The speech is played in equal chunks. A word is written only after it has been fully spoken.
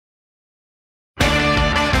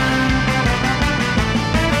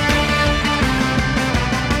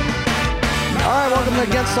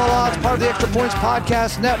Against All Odds, part of the Extra Points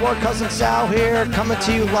Podcast Network. Cousin Sal here, coming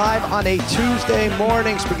to you live on a Tuesday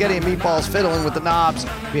morning. Spaghetti and meatballs fiddling with the knobs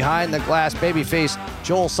behind the glass. Babyface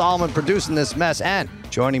Joel Solomon producing this mess. And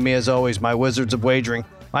joining me as always, my wizards of wagering,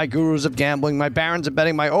 my gurus of gambling, my barons of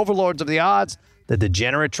betting, my overlords of the odds, the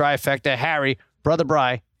degenerate trifecta, Harry, Brother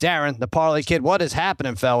Bry, Darren, the Parlay Kid. What is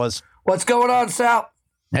happening, fellas? What's going on, Sal?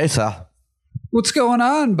 Hey, Sal. What's going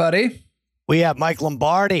on, buddy? We have Mike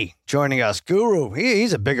Lombardi joining us. Guru,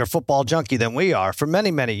 he's a bigger football junkie than we are for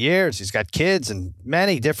many, many years. He's got kids in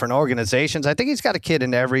many different organizations. I think he's got a kid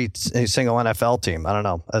in every single NFL team. I don't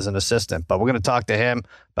know, as an assistant. But we're going to talk to him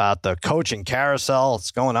about the coaching carousel.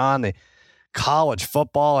 What's going on, the college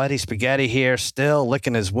football. Eddie Spaghetti here, still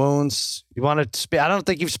licking his wounds. You want to I don't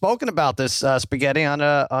think you've spoken about this, Spaghetti, on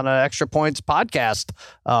a Extra Points podcast,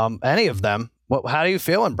 any of them. How are you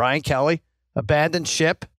feeling, Brian Kelly? Abandoned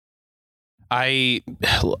ship? I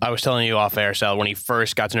was telling you off air, Sal, when he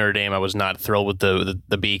first got to Notre Dame, I was not thrilled with the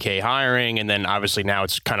BK hiring. And then obviously now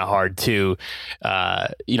it's kind of hard to,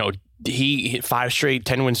 he hit 5 straight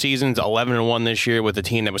 10-win seasons, 11-1 this year with a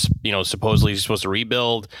team that was, supposedly supposed to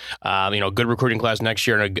rebuild. Good recruiting class next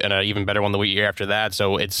year and an even better one the year after that.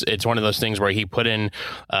 So it's one of those things where he put in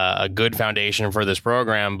a good foundation for this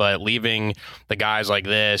program, but leaving the guys like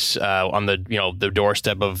this on the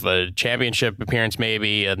doorstep of a championship appearance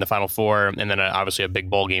maybe in the Final Four, and then obviously a big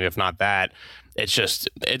bowl game if not that.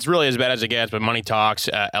 It's really as bad as it gets, but money talks.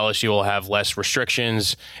 LSU will have less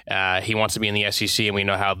restrictions. He wants to be in the SEC, and we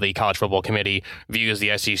know how the College Football Committee views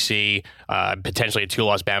the SEC. Potentially a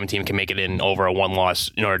 2-loss Bama team can make it in over a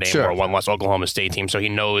 1-loss Notre Dame or a 1-loss Oklahoma State team. So he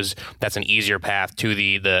knows that's an easier path to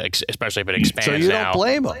the especially if it expands. So you don't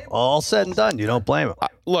blame him. All said and done, you don't blame him.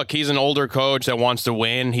 Look, he's an older coach that wants to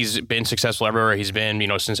win. He's been successful everywhere he's been.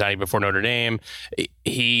 Cincinnati before Notre Dame.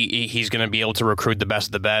 He's going to be able to recruit the best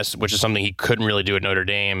of the best, which is something he couldn't really do at Notre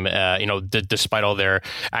Dame. Despite all their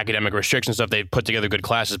academic restrictions stuff, they've put together good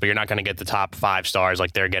classes, but you're not going to get the top 5 stars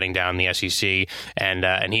like they're getting down in the SEC,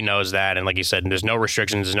 and he knows that. And like you said, there's no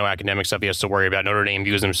restrictions, there's no academic stuff he has to worry about. Notre Dame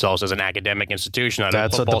views themselves as an academic institution, not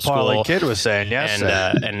That's a football what the Parlay school. Kid was saying. Yes,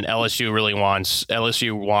 and LSU really wants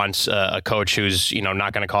a coach who's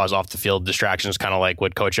not going to cause off the field distractions, kind of like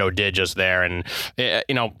what Coach O did just there. And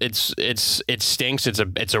it stinks.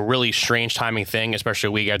 It's a really strange timing thing, especially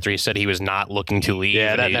a week after he said he was not looking to leave.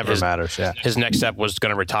 Yeah, that never matters. Yeah, his next step was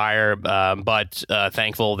going to retire, but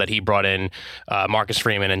thankful that he brought in Marcus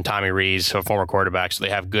Freeman and Tommy Rees, former quarterbacks. So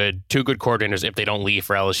they have two good coordinators if they don't leave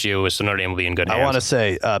for LSU. So Notre Dame will be in good hands. I want to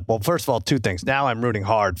say, first of all, 2 things. Now I'm rooting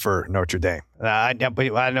hard for Notre Dame. I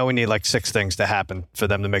know we need like 6 things to happen for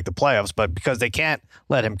them to make the playoffs, but because they can't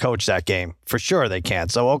let him coach that game, for sure they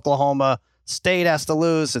can't. So Oklahoma State has to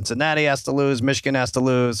lose, Cincinnati has to lose, Michigan has to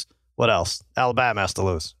lose. What else? Alabama has to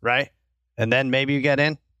lose, right? And then maybe you get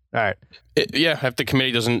in? All right. If the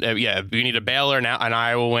committee doesn't, you need a Baylor and an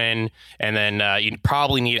Iowa win, and then you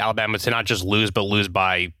probably need Alabama to not just lose, but lose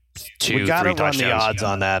by 2, 3 touchdowns. We got to run the odds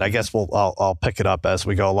on that. I guess I'll pick it up as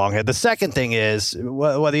we go along here. The second thing is,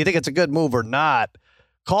 whether you think it's a good move or not,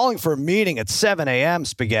 calling for a meeting at 7 a.m.,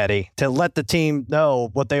 Spaghetti, to let the team know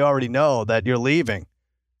what they already know, that you're leaving.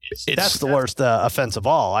 That's the worst offense of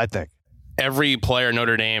all, I think. Every player at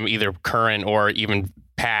Notre Dame, either current or even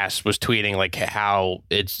past, was tweeting like how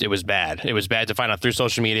it was bad. It was bad to find out through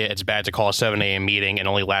social media. It's bad to call a 7 a.m. meeting and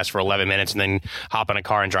only last for 11 minutes and then hop in a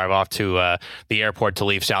car and drive off to the airport to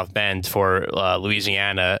leave South Bend for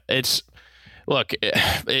Louisiana. Look,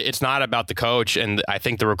 it's not about the coach, and I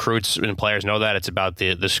think the recruits and players know that. It's about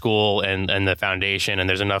the school and the foundation, and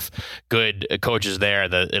there's enough good coaches there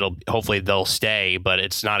that hopefully they'll stay. But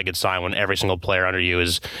it's not a good sign when every single player under you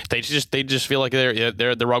they just feel like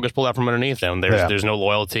the rug was pulled out from underneath them. There's no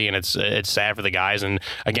loyalty, and it's sad for the guys. And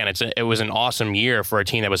again, it was an awesome year for a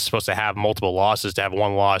team that was supposed to have multiple losses to have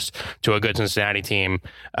 1 loss to a good Cincinnati team,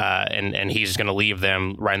 and he's going to leave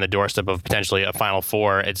them right in the doorstep of potentially a Final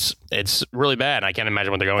Four. It's really bad. I can't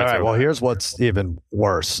imagine what they're going through. All right, well, here's what's even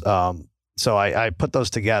worse. So I put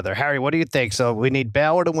those together. Harry, what do you think? So we need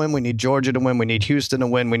Baylor to win, we need Georgia to win, we need Houston to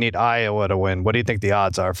win, we need Iowa to win. What do you think the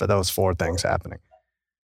odds are for those 4 things happening?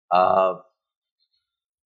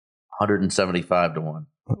 175 to 1.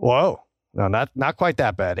 Whoa. No, not quite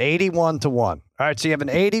that bad. 81 to 1. All right, so you have an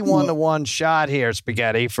 81 to 1 shot here,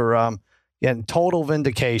 Spaghetti, for getting total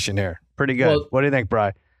vindication here. Pretty good. Well, what do you think,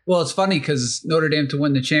 Bri? Well, it's funny because Notre Dame to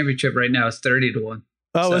win the championship right now is 30 to 1.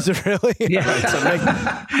 Oh, so. Is it really? Yeah. Right, so make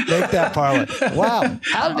that parlay. Wow.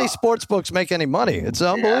 How do these sports books make any money? It's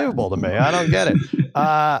unbelievable to me. I don't get it.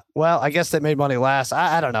 Well, I guess they made money last.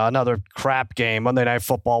 I don't know. Another crap game. Monday Night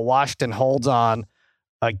Football. Washington holds on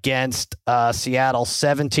against Seattle,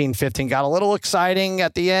 17-15. Got a little exciting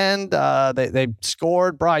at the end. They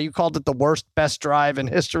scored. Bri, you called it the best drive in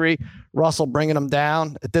history. Russell bringing them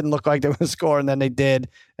down. It didn't look like they would score, and then they did.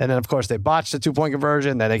 And then, of course, they botched the 2-point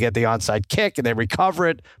conversion. Then they get the onside kick, and they recover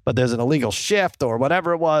it, but there's an illegal shift or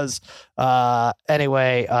whatever it was.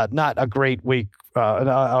 Anyway, not a great week.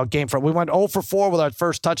 A game for we went 0 for 4 with our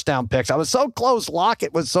first touchdown picks. I was so close.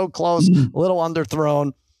 Lockett was so close. A little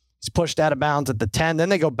underthrown. He's pushed out of bounds at the 10. Then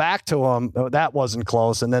they go back to him. That wasn't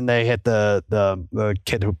close. And then they hit the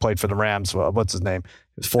kid who played for the Rams. What's his name?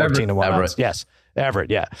 It was 14-1. Everett. Yes.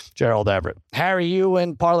 Everett. Yeah. Gerald Everett. Harry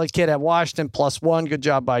Ewan, Parlay Kid at Washington, +1. Good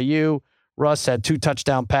job by you. Russ had 2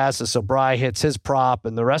 touchdown passes. So Bri hits his prop,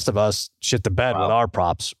 and the rest of us shit the bed with our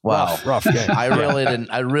props. Wow. Rough game. I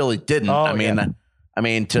really didn't. Oh, I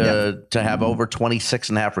mean, to have over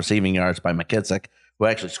 26.5 receiving yards by McKissick, who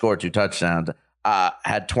actually scored 2 touchdowns,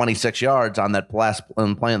 had 26 yards on that last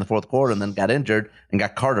play in the fourth quarter, and then got injured and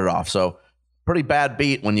got carted off. So pretty bad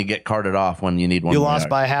beat when you get carted off when you need one. You lost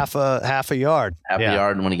by half a yard. Half a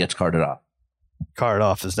yard when he gets carted off. Carted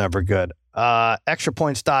off is never good.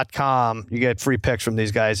 Extrapoints.com. You get free picks from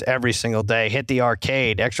these guys every single day. Hit the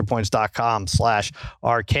arcade,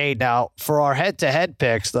 extrapoints.com/arcade. Now, for our head-to-head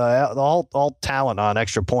picks, the all talent on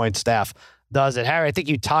Extra Point staff does it. Harry, I think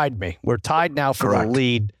you tied me. We're tied now for the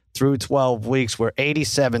lead through 12 weeks. We're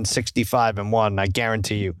 87-65-1. And I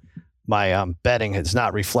guarantee you my betting has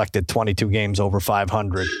not reflected 22 games over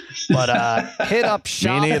 500. But hit up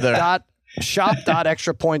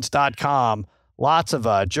shop.extrapoints.com. Lots of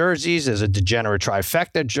jerseys. There's a Degenerate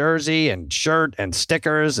Trifecta jersey and shirt and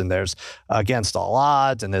stickers, and there's Against All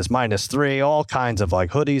Odds, and there's -3, all kinds of like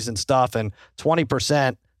hoodies and stuff. And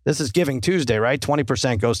 20%, this is Giving Tuesday, right?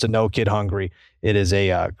 20% goes to No Kid Hungry. It is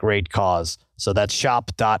a great cause. So that's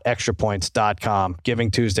shop.extrapoints.com. Giving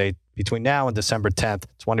Tuesday between now and December 10th,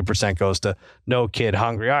 20% goes to No Kid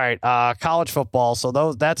Hungry. All right, college football. So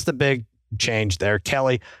that's the big change there.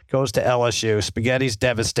 Kelly goes to LSU. Spaghetti's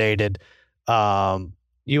devastated.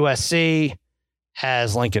 USC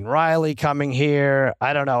has Lincoln Riley coming here.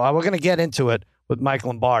 I don't know. We're going to get into it with Mike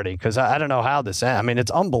Lombardi because I don't know how this ends. I mean,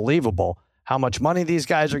 it's unbelievable how much money these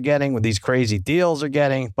guys are getting with these crazy deals are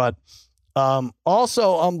getting, but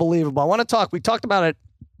also unbelievable. I want to talk. We talked about it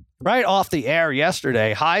right off the air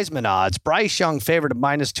yesterday. Heisman odds. Bryce Young favored at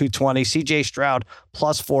 -220. CJ Stroud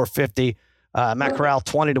 +450. Matt Corral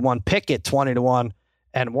 20-1. Pickett 20-1.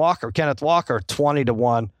 And Kenneth Walker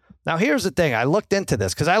 20-1. Now, here's the thing. I looked into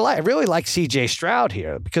this because I really like C.J. Stroud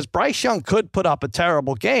here because Bryce Young could put up a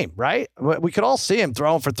terrible game, right? We could all see him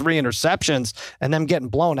throwing for 3 interceptions and then getting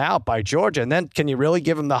blown out by Georgia. And then can you really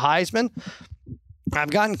give him the Heisman?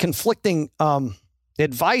 I've gotten conflicting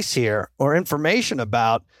advice here or information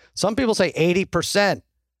about some people say 80%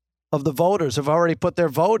 of the voters have already put their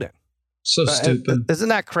vote in. So stupid. Isn't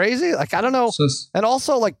that crazy? Like, I don't know. And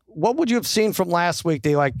also, like, what would you have seen from last week?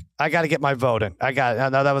 I got to get my vote in. I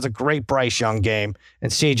know that was a great Bryce Young game,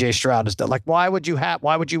 and CJ Stroud is like, I would be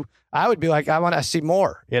like, I want to see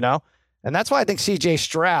more, you know? And that's why I think CJ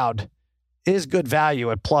Stroud is good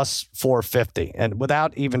value at +450 and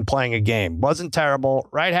without even playing a game. Wasn't terrible,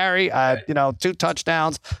 right, Harry? 2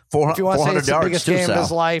 touchdowns. If you want to say it's the biggest game of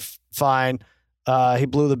his life, fine. He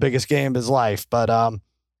blew the biggest game of his life, but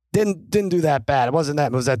didn't do that bad. It wasn't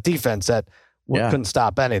that. It was that defense that couldn't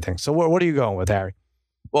stop anything. So what are you going with, Harry?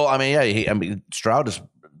 Well, I mean, Stroud is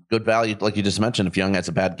good value, like you just mentioned. If Young has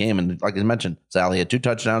a bad game, and like you mentioned, Sally had 2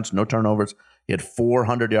 touchdowns, no turnovers. He had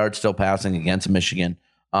 400 yards still passing against Michigan.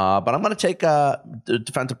 But I'm going to take the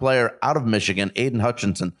defensive player out of Michigan, Aiden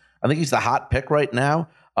Hutchinson. I think he's the hot pick right now.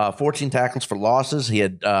 14 tackles for losses. He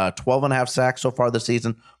had 12.5 sacks so far this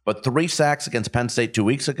season, but 3 sacks against Penn State 2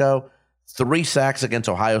 weeks ago. 3 sacks against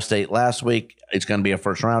Ohio State last week. It's going to be a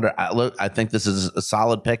first rounder. I think this is a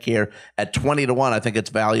solid pick here at 20-1. I think it's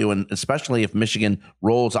value, and especially if Michigan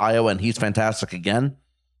rolls Iowa and he's fantastic again.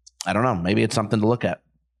 I don't know. Maybe it's something to look at.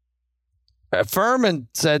 Furman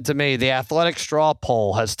said to me, the Athletic Straw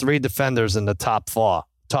Poll has 3 defenders in the top 4.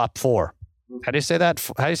 How do you say that?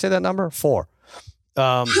 How do you say that number? 4.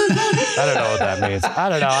 I don't know what that means. I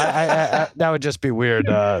don't know. I that would just be weird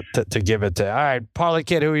to give it to. All right, Parlay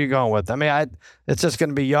Kid, who are you going with? I mean, it's just going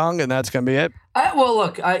to be Young, and that's going to be it. Well,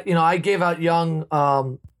 look, I gave out Young. I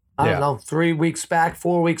don't know, 3 weeks back,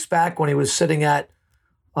 4 weeks back when he was sitting at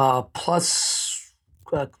close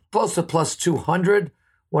to +200.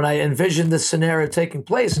 When I envisioned this scenario taking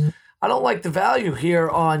place, I don't like the value here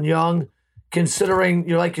on Young, considering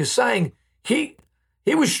like you're saying he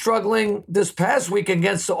was struggling this past week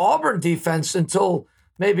against the Auburn defense until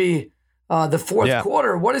maybe the fourth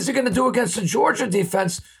quarter. What is he going to do against the Georgia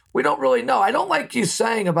defense we don't really know. I don't like you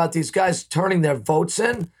saying about these guys turning their votes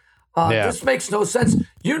in. This makes no sense.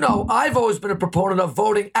 I've always been a proponent of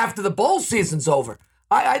voting after the bowl season's over.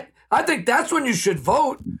 I think that's when you should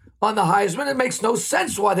vote on the Heisman. It makes no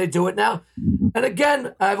sense why they do it now. And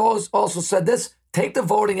again, I've always also said this, take the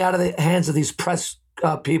voting out of the hands of these press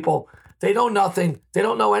people. They know nothing. They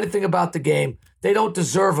don't know anything about the game. They don't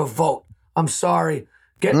deserve a vote. I'm sorry.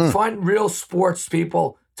 Find real sports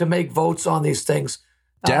people to make votes on these things.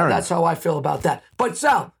 That's how I feel about that. But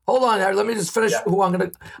Sal, hold on, Harry. Let me just finish who I'm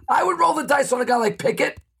going to. I would roll the dice on a guy like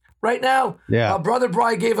Pickett right now. Yeah. Brother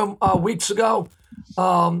Bry gave him weeks ago,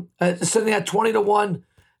 sitting at 20-1.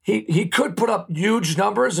 He could put up huge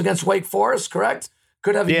numbers against Wake Forest, correct?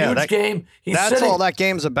 Could have a huge game. That's all that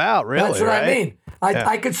game's about, really. That's what I mean.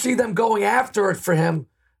 I could see them going after it for him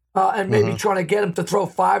and maybe trying to get him to throw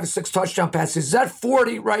 5 or 6 touchdown passes. He's at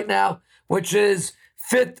 40 right now, which is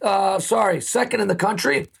second in the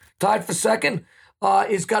country, tied for second.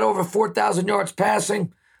 He's got over 4,000 yards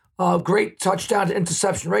passing, great touchdown to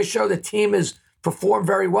interception ratio. The team has performed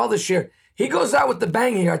very well this year. He goes out with the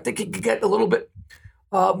bang here. I think he could get a little bit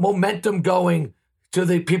momentum going to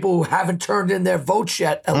the people who haven't turned in their votes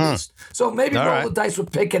yet, at least. So maybe roll the dice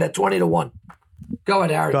with Pickett at 20-1. Go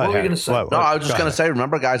ahead, Harry. What were you going to say? No, I was just going to say,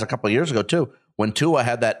 remember, guys, a couple of years ago, too, when Tua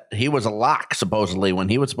had that, he was a lock, supposedly, when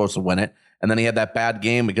he was supposed to win it. And then he had that bad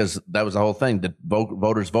game because that was the whole thing. Did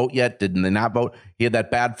voters vote yet? Didn't they not vote? He had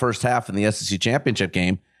that bad first half in the SEC championship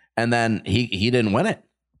game, and then he didn't win it.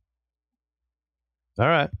 All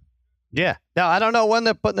right. Yeah. No, I don't know when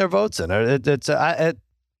they're putting their votes in.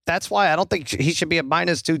 That's why I don't think he should be at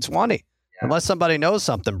minus 220 unless somebody knows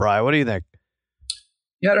something, Brian. What do you think?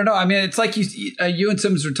 Yeah, I don't know. I mean, it's like you and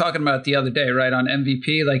Sims were talking about the other day, right, on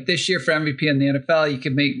MVP. Like this year for MVP in the NFL, you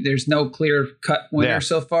could there's no clear-cut winner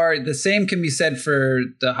so far. The same can be said for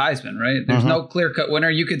the Heisman, right? There's no clear-cut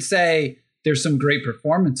winner. You could say there's some great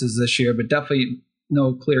performances this year, but definitely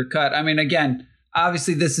no clear-cut. I mean, again,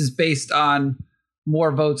 obviously this is based on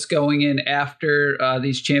more votes going in after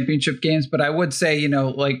these championship games. But I would say,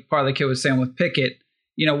 like Parlay Kid was saying with Pickett,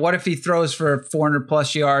 what if he throws for 400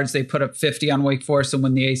 plus yards, they put up 50 on Wake Forest and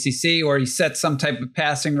win the ACC, or he sets some type of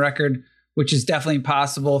passing record, which is definitely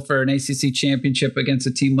possible for an ACC championship against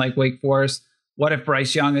a team like Wake Forest. What if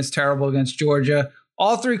Bryce Young is terrible against Georgia?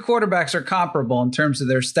 All 3 quarterbacks are comparable in terms of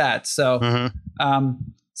their stats. So,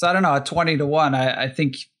 so I don't know, at 20-1, I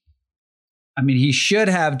think, he should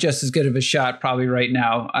have just as good of a shot probably right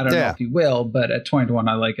now. I don't know if he will, but at 20-1,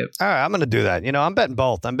 I like it. All right, I'm going to do that. I'm betting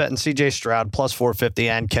both. I'm betting C.J. Stroud plus 450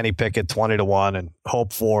 and Kenny Pickett 20-1 and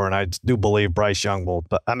hope for, and I do believe Bryce Young will.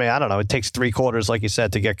 But, I don't know. It takes 3 quarters, like you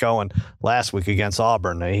said, to get going last week against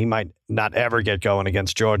Auburn. He might not ever get going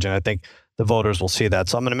against Georgia, and I think the voters will see that.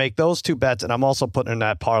 So I'm going to make those 2 bets, and I'm also putting in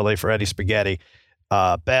that parlay for Eddie Spaghetti.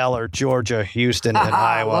 Baylor, Georgia, Houston, and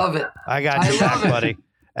Iowa. I love it. I got you back, buddy.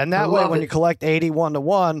 And that way, when you collect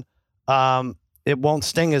 81-1, it won't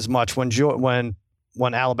sting as much when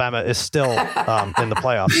Alabama is still in the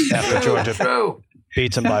playoffs after Georgia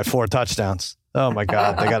beats them by 4 touchdowns. Oh, my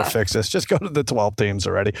God. They got to fix this. Just go to the 12 teams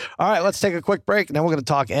already. All right, let's take a quick break, and then we're going to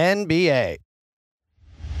talk NBA.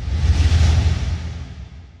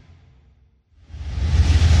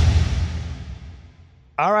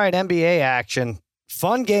 All right, NBA action.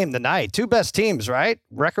 Fun game tonight. 2 best teams, right?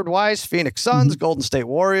 Record-wise, Phoenix Suns, Golden State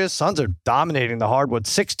Warriors. Suns are dominating the hardwood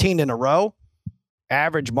 16 in a row.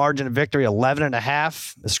 Average margin of victory,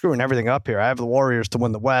 11.5. They're screwing everything up here. I have the Warriors to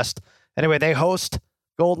win the West. Anyway, they host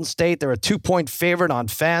Golden State. They're a 2-point favorite on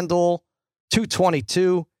FanDuel.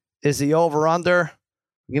 222 is the over-under.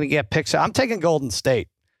 You're going to get picks. I'm taking Golden State.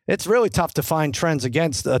 It's really tough to find trends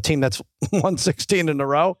against a team that's won 16 in a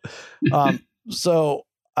row. So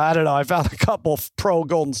I don't know. I found a couple pro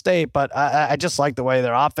Golden State, but I just like the way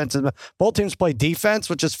their offense is. Both teams play defense,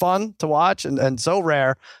 which is fun to watch and so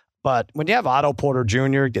rare. But when you have Otto Porter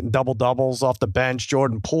Jr. getting double-doubles off the bench,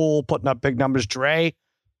 Jordan Poole putting up big numbers, Dre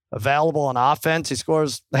available on offense, he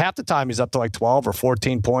scores half the time. He's up to like 12 or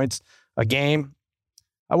 14 points a game.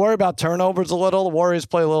 I worry about turnovers a little. The Warriors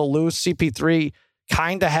play a little loose. CP3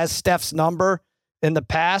 kind of has Steph's number in the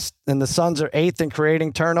past, and the Suns are 8th in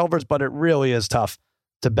creating turnovers, but it really is tough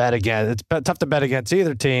to bet against. It's tough to bet against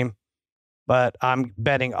either team, but I'm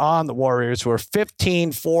betting on the Warriors, who are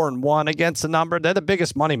 15-4-1 against the number. They're the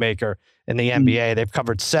biggest moneymaker in the NBA. They've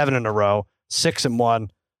covered 7 in a row,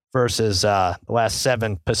 6-1 versus the last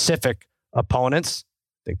 7 Pacific opponents.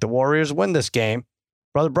 I think the Warriors win this game.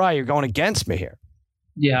 Brother Brian, you're going against me here.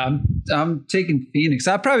 Yeah, I'm taking Phoenix.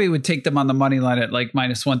 I probably would take them on the money line at like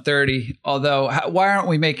minus 130. Although, why aren't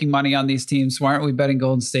we making money on these teams? Why aren't we betting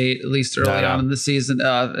Golden State at least early on in the season?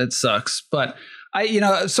 It sucks. But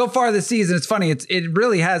So far this season, it's funny. It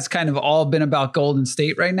really has kind of all been about Golden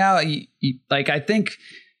State right now. I think,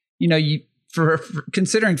 for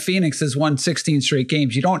considering Phoenix has won 16 straight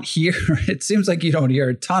games, you don't hear, it seems like you don't hear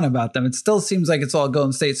a ton about them. It still seems like it's all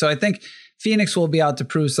Golden State. So I think Phoenix will be out to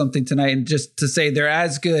prove something tonight. And just to say they're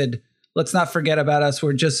as good, let's not forget about us.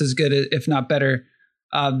 We're just as good, if not better,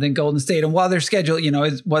 than Golden State. And while their schedule,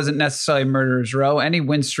 it wasn't necessarily murderer's row, any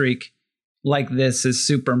win streak like this is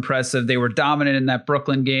super impressive. They were dominant in that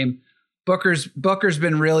Brooklyn game. Booker's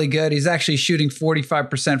been really good. He's actually shooting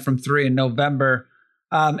 45% from 3 in November.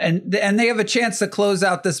 And they have a chance to close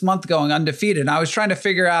out this month going undefeated. And I was trying to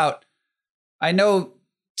figure out, I know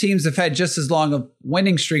teams have had just as long of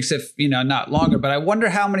winning streaks, if not longer, but I wonder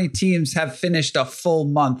how many teams have finished a full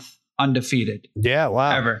month undefeated. Yeah,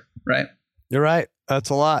 wow. Ever, right? You're right. That's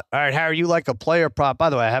a lot. All right, Harry, you like a player prop? By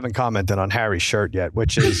the way, I haven't commented on Harry's shirt yet,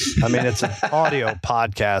 which is, it's an audio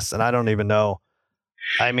podcast, and I don't even know.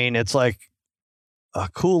 It's like a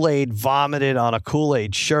Kool-Aid vomited on a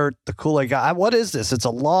Kool-Aid shirt. The Kool-Aid guy. What is this? It's a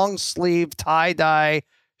long sleeve tie-dye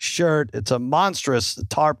shirt. It's a monstrous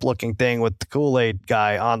tarp-looking thing with the Kool-Aid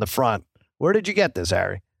guy on the front. Where did you get this,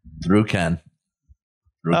 Harry? Through Ken.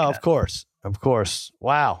 Of course.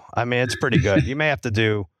 Wow. It's pretty good. You may have to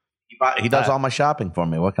do. He does all my shopping for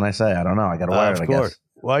me. What can I say? I don't know. I got to wear it, I guess.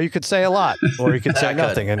 Well, you could say a lot, or you could say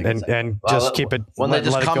nothing and just keep it. When they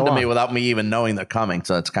just come to me without me even knowing they're coming,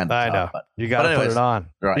 so it's kind of tough. I know. But you got to put it on.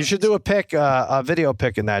 Right. You should do a video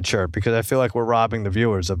pic in that shirt, because I feel like we're robbing the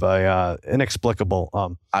viewers of a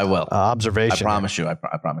inexplicable I will observation. I promise you. I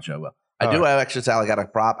promise you I will. I do have actually, Sal. I got a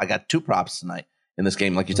prop. I got 2 props tonight in this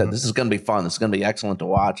game. Like you said, this is going to be fun. This is going to be excellent to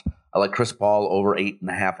watch. I like Chris Paul over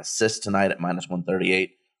 8.5 assists tonight at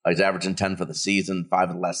 -138. He's averaging 10 for the season, 5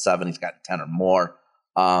 of the last 7. He's got 10 or more.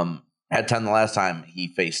 Had 10 the last time he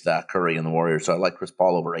faced Curry and the Warriors. So I like Chris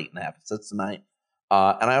Paul over 8.5 assists tonight.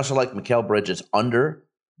 And I also like Mikal Bridges under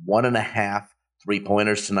 1.5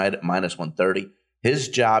 3-pointers tonight at -130. His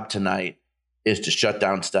job tonight is to shut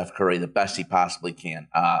down Steph Curry the best he possibly can,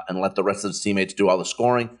 and let the rest of his teammates do all the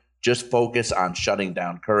scoring. Just focus on shutting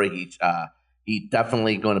down Curry. He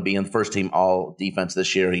definitely going to be in the first team all defense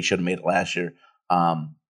this year. He should have made it last year.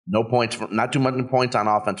 No points, not too many points on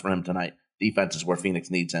offense for him tonight. Defense is where Phoenix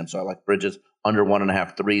needs him. So I like Bridges under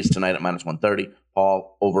 1.5 threes tonight at -130.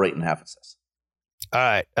 Paul over 8.5 assists. All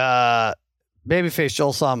right. Babyface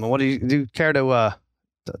Joel Solomon, do you care to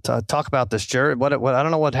talk about this shirt? What I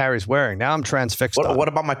don't know what Harry's wearing. Now I'm transfixed. What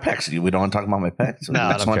about my pecs? We don't want to talk about my pecs? No,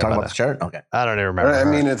 I don't want to talk about the shirt? Okay. I don't even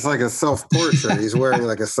remember. It's like a self-portrait. He's wearing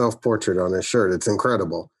like a self-portrait on his shirt. It's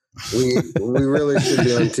incredible. We really should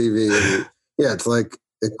be on TV. And, it's like,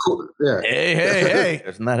 yeah. Hey.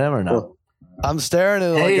 Isn't that him or no? I'm staring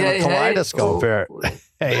at a kaleidoscope here.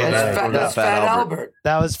 That's Fat Albert.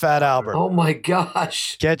 That was Fat Albert. Oh my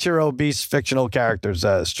gosh. Get your obese fictional characters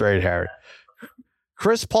straight, Harry.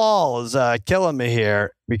 Chris Paul is killing me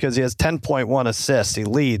here because he has 10.1 assists. He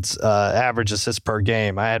leads average assists per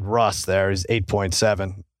game. I had Russ there. He's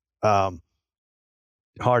 8.7. Hard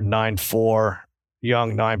 9.4.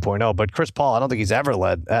 Young 9.0. But Chris Paul, I don't think he's ever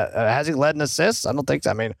led. Has he led in assists? I don't think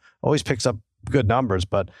so. Always picks up good numbers,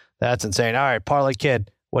 but that's insane. All right, Parlay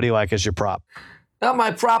Kid, what do you like as your prop? Now,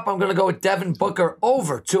 my prop, I'm going to go with Devin Booker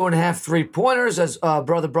over 2.5 3-pointers. As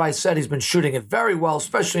Brother Bryce said, he's been shooting it very well,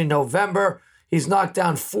 especially in November. He's knocked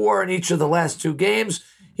down 4 in each of the last 2 games.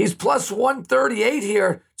 He's plus 138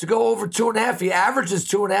 here to go over 2.5. He averages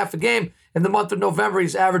 2.5 a game. In the month of November,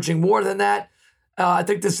 he's averaging more than that. I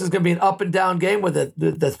think this is going to be an up and down game where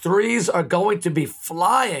the threes are going to be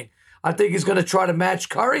flying. I think he's going to try to match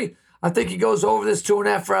Curry. I think he goes over this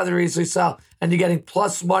 2.5 rather easily, Sal, and you're getting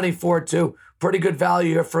plus money for it too. Pretty good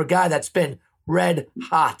value here for a guy that's been red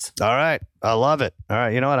hot. All right. I love it. All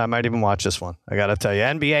right. You know what? I might even watch this one. I got to tell you,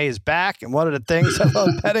 NBA is back. And one of the things I love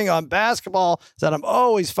betting on basketball is that I'm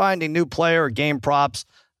always finding new player or game props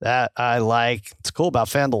that I like. It's cool about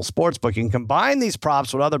FanDuel Sportsbook. You can combine these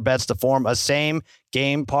props with other bets to form a same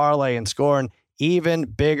game parlay and score an even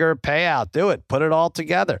bigger payout. Do it. Put it all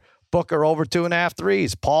together. Booker over 2.5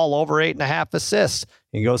 threes. Paul over 8.5 assists.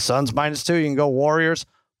 You can go Suns -2. You can go Warriors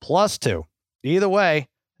 +2. Either way,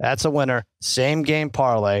 that's a winner. Same game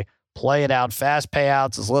parlay. Play it out. Fast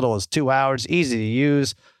payouts as little as 2 hours. Easy to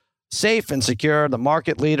use. Safe and secure. The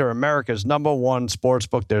market leader, America's #1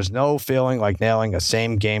 sportsbook. There's no feeling like nailing a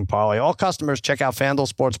same game parlay. All customers check out FanDuel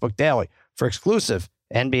Sportsbook daily for exclusive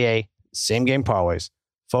NBA same game parlays.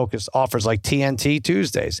 Focus offers like TNT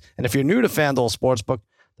Tuesdays. And if you're new to FanDuel Sportsbook,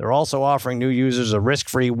 they're also offering new users a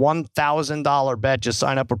risk-free $1,000 bet. Just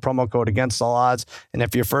sign up with promo code Against All Odds. And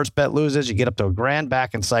if your first bet loses, you get up to $1,000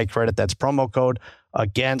 back in site credit. That's promo code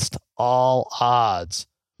against all odds.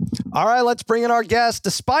 All right, let's bring in our guest.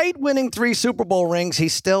 Despite winning 3 Super Bowl rings,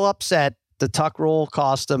 he's still upset the Tuck rule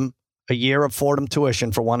cost him a year of Fordham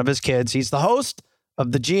tuition for one of his kids. He's the host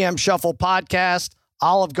of the GM Shuffle podcast,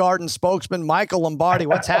 Olive Garden spokesman Michael Lombardi.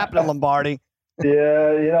 What's happening, Lombardi?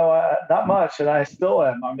 Yeah, not much, and I still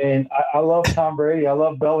am. I mean, I love Tom Brady. I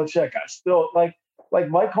love Belichick. I still, like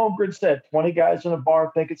Mike Holmgren said, 20 guys in a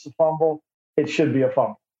bar think it's a fumble. It should be a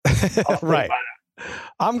fumble. Right.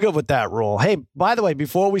 I'm good with that rule. Hey, by the way,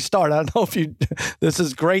 before we start, I don't know if this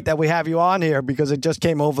is great that we have you on here because it just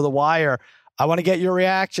came over the wire. I want to get your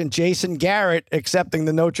reaction. Jason Garrett accepting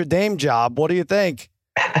the Notre Dame job. What do you think?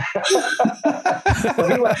 Well,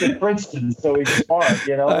 he went to Princeton, so he's smart,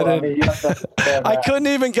 you know. I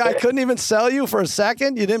couldn't even sell you for a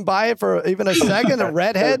second. You didn't buy it for even a second. A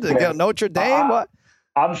redhead to go Notre Dame. What?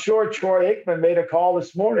 I'm sure Troy Aikman made a call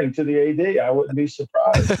this morning to the AD. I wouldn't be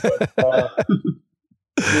surprised. But,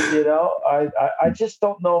 I just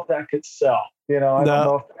don't know if that could sell. I don't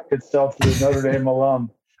know if that could sell to the Notre Dame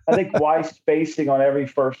alum. I think Weiss spacing on every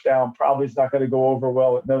first down probably is not going to go over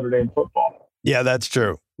well at Notre Dame football. Yeah, that's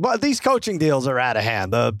true. But these coaching deals are out of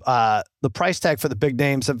hand. The price tag for the big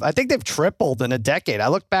names I think they've tripled in a decade. I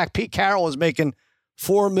look back, Pete Carroll was making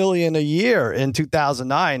 $4 million a year in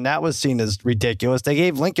 2009. That was seen as ridiculous. They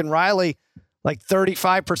gave Lincoln Riley like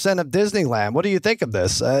 35% of Disneyland. What do you think of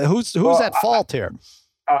this? Who's at fault here?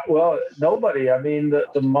 Well, nobody. I mean,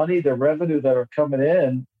 the money, the revenue that are coming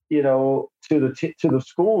in, to the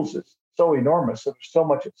schools is so enormous. And there's so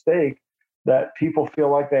much at stake that people feel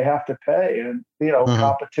like they have to pay. And,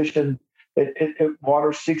 competition, it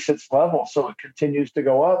water seeks its level. So it continues to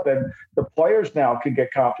go up. And the players now can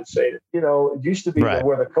get compensated. It used to be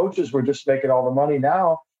where the coaches were just making all the money.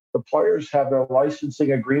 Now the players have their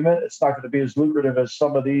licensing agreement. It's not going to be as lucrative as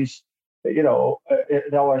some of these, an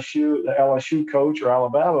LSU, the LSU coach or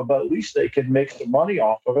Alabama, but at least they can make some money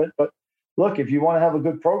off of it. But look, if you want to have a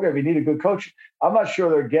good program, you need a good coach. I'm not sure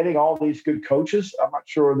they're getting all these good coaches. I'm not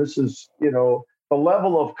sure this is, the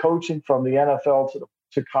level of coaching from the NFL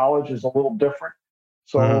to college is a little different.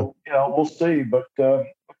 So, we'll see. But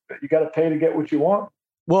you got to pay to get what you want.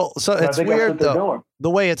 Well, so it's weird, though. The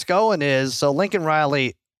way it's going is, so Lincoln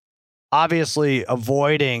Riley obviously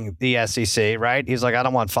avoiding the SEC, right? He's like, I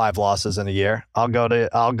don't want 5 losses in a year. I'll go to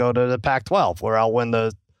the Pac-12 where I'll win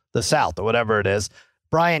the South or whatever it is.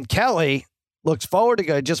 Brian Kelly looks forward to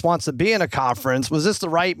go, just wants to be in a conference. Was this the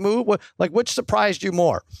right move? Which surprised you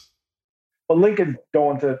more? Well, Lincoln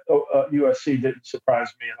going to USC didn't surprise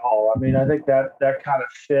me at all. I mean, I think that kind of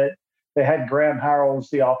fit. They had Graham Harrell as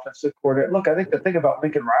the offensive coordinator. Look, I think the thing about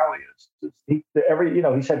Lincoln Riley is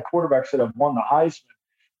he's had quarterbacks that have won the Heisman,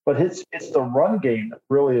 but it's the run game that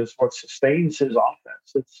really is what sustains his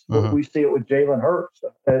offense. It's we see it with Jalen Hurts.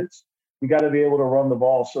 You got to be able to run the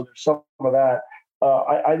ball. So there's some of that.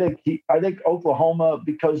 I think Oklahoma,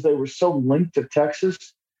 because they were so linked to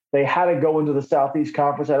Texas, they had to go into the Southeast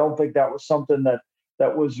Conference. I don't think that was something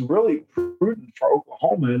that was really prudent for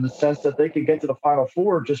Oklahoma in the sense that they could get to the Final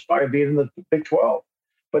Four just by being in the Big 12.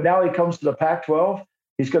 But now he comes to the Pac-12.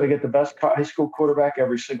 He's going to get the best high school quarterback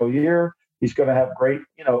every single year. He's going to have great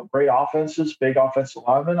offenses, big offensive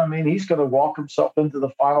linemen. I mean, he's going to walk himself into the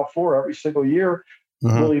Final Four every single year.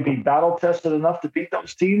 Will he be battle tested enough to beat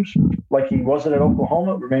those teams like he wasn't at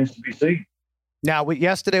Oklahoma? It remains to be seen. Now,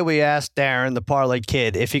 yesterday we asked Darren, the Parlay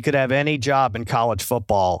Kid, if he could have any job in college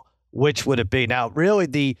football, which would it be? Now, really,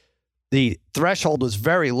 the threshold was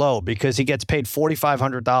very low because he gets paid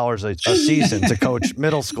 $4,500 a season to coach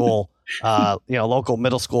middle school, local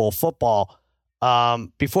middle school football.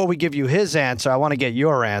 Before we give you his answer, I want to get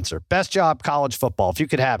your answer. Best job, college football, if you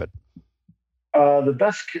could have it. The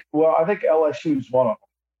best, I think LSU is one of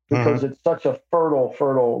them because it's such a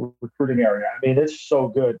fertile recruiting area. I mean, it's so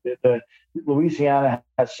good. Louisiana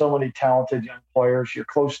has so many talented young players. You're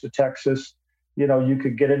close to Texas. You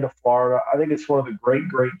could get into Florida. I think it's one of the great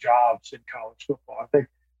jobs in college football. I think,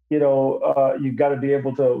 you've got to be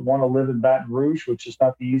able to want to live in Baton Rouge, which is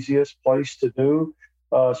not the easiest place to do,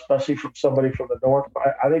 especially from somebody from the North.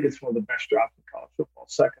 But I think it's one of the best jobs in college football,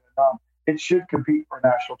 second to none. It should compete for a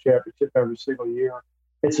national championship every single year.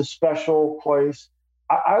 It's a special place.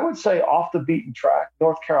 I would say off the beaten track,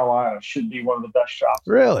 North Carolina should be one of the best jobs.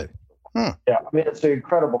 Really? Yeah. I mean, it's an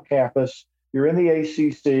incredible campus. You're in the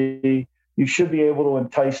ACC. You should be able to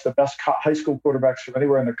entice the best high school quarterbacks from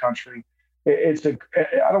anywhere in the country. I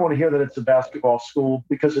don't want to hear that it's a basketball school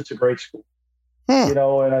because it's a great school.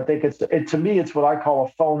 And I think to me, it's what I call a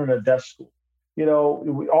phone and a desk school.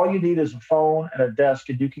 All you need is a phone and a desk,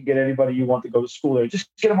 and you can get anybody you want to go to school there. Just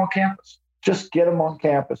get them on campus.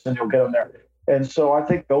 And you'll get them there. And so I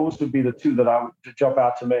think those would be the two that I would jump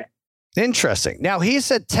out to me. Interesting. Now, he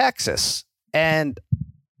said Texas, and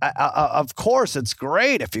of course, it's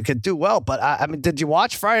great if you could do well. But I mean, did you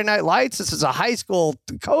watch Friday Night Lights? This is a high school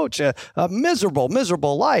coach, a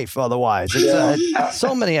miserable life. Otherwise, it's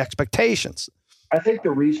so many expectations. I think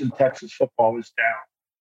the reason Texas football is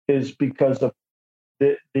down is because of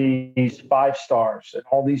these 5 stars and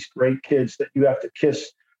all these great kids that you have to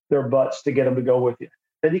kiss their butts to get them to go with you.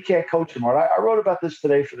 Then you can't coach them. I wrote about this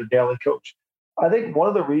today for the Daily Coach. I think one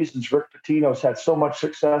of the reasons Rick Pitino's had so much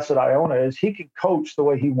success at Iona is he can coach the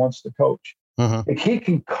way he wants to coach. Mm-hmm. Like he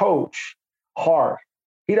can coach hard.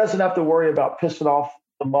 He doesn't have to worry about pissing off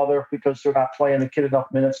the mother because they're not playing the kid enough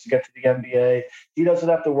minutes to get to the NBA. He doesn't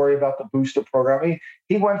have to worry about the booster program.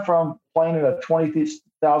 He went from playing in a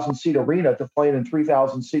 20,000 seat arena to playing in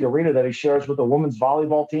 3,000 seat arena that he shares with the women's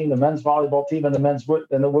volleyball team, the men's volleyball team, and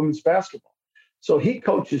the women's basketball. So he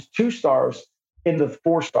coaches 2 stars into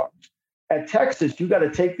 4 stars. At Texas, you got to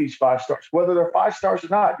take these 5 stars, whether they're 5 stars or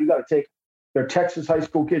not. You got to take them. They're Texas high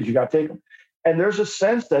school kids. You got to take them. And there's a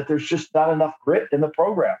sense that there's just not enough grit in the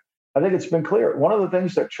program. I think it's been clear. One of the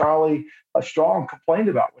things that Charlie Strong complained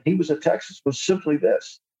about when he was at Texas was simply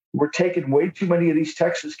this: we're taking way too many of these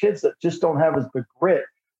Texas kids that just don't have the grit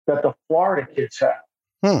that the Florida kids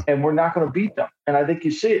have, and we're not going to beat them. And I think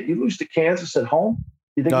you see it. You lose to Kansas at home.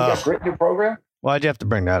 You think you got grit in your program? Why'd you have to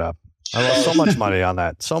bring that up? I lost so much money on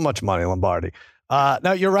that. So much money, Lombardi.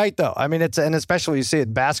 No, you're right, though. I mean, and especially you see it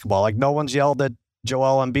in basketball. Like, no one's yelled at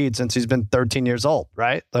Joel Embiid since he's been 13 years old,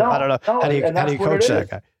 right? Like, I don't know. How do you coach that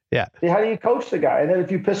guy? Yeah. How do you coach the guy? And then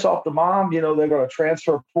if you piss off the mom, they're going to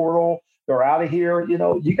transfer portal. They're out of here.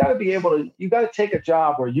 You got to be able to, you got to take a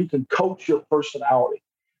job where you can coach your personality,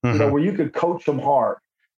 where you can coach them hard.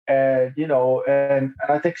 And, and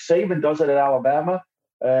I think Saban does it at Alabama.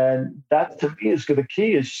 And that, to me, is the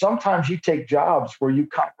key. Is sometimes you take jobs where you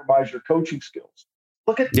compromise your coaching skills.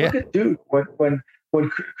 Look at Duke. When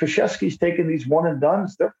Krzyzewski's taken these one and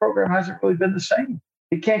dones, their program hasn't really been the same.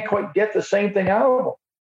 He can't quite get the same thing out of them.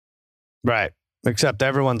 Right. Except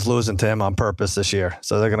everyone's losing to him on purpose this year,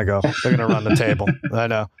 so they're gonna run the table.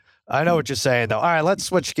 I know what you're saying, though. All right, let's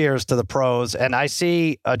switch gears to the pros, and I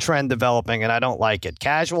see a trend developing, and I don't like it.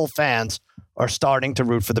 Casual fans are starting to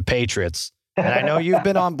root for the Patriots. And I know you've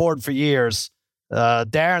been on board for years.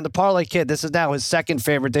 Darren, the Parlay Kid, this is now his second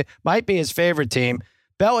favorite team. Might be his favorite team.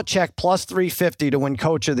 Belichick plus 350 to win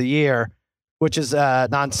Coach of the Year, which is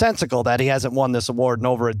nonsensical that he hasn't won this award in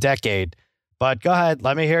over a decade. But go ahead.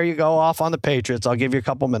 Let me hear you go off on the Patriots. I'll give you a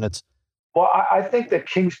couple minutes. Well, I think that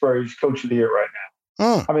Kingsbury is Coach of the Year right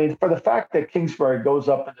now. I mean, for the fact that Kingsbury goes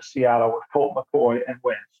up into Seattle with Colt McCoy and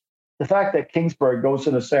wins. The fact that Kingsbury goes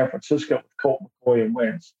into San Francisco with Colt McCoy and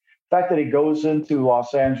wins. The fact that he goes into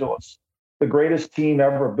Los Angeles, the greatest team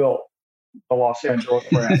ever built, the Los Angeles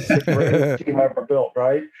Rams, the greatest team ever built,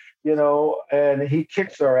 right? And he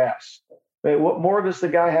kicks their ass. I mean, what more does the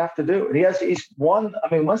guy have to do? And he's won.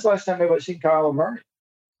 I mean, when's the last time anybody's seen Kyler Murray?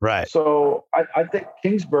 Right. So I think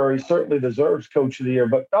Kingsbury certainly deserves Coach of the Year,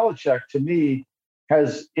 but Belichick, to me,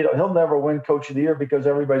 has, he'll never win Coach of the Year because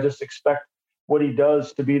everybody just expects what he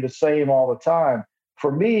does to be the same all the time. For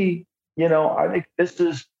me, I think this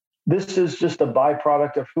is just a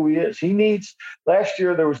byproduct of who he is. Last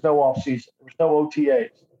year, there was no offseason. There was no OTAs.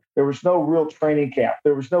 There was no real training camp.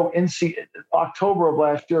 There was no October of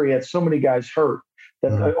last year, he had so many guys hurt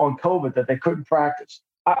on COVID that they couldn't practice.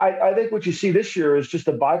 I think what you see this year is just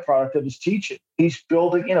a byproduct of his teaching. He's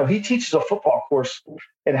building, he teaches a football course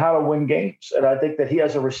and how to win games. And I think that he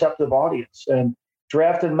has a receptive audience. And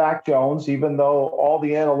drafted Mac Jones, even though all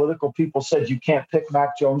the analytical people said you can't pick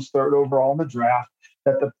Mac Jones 3rd overall in the draft,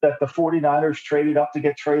 that the 49ers traded up to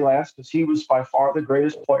get Trey Lance because he was by far the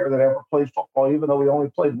greatest player that ever played football, even though he only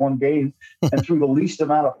played one game and threw the least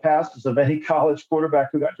amount of passes of any college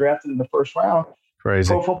quarterback who got drafted in the first round. Crazy.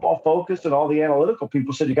 Pro Football Focus and all the analytical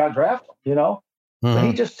people said you got drafted, But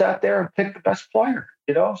he just sat there and picked the best player,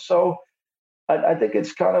 So I think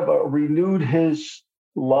it's kind of renewed his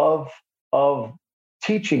love of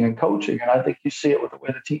teaching and coaching, and I think you see it with the way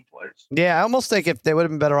the team plays. Yeah, I almost think if they would have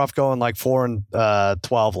been better off going like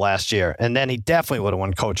 4-12 last year, and then he definitely would have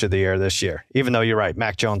won Coach of the Year this year. Even though you're right,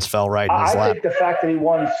 Mac Jones fell right in his lap. I think the fact that he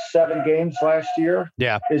won 7 games last year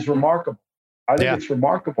is remarkable. I think it's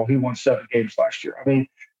remarkable he won 7 games last year. I mean,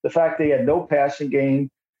 the fact that he had no passing game,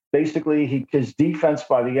 basically his defense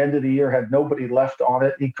by the end of the year had nobody left on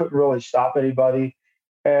it. He couldn't really stop anybody.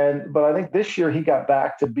 But I think this year he got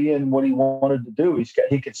back to being what he wanted to do.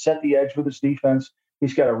 He could set the edge with his defense.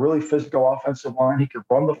 He's got a really physical offensive line. He could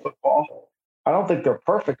run the football. I don't think they're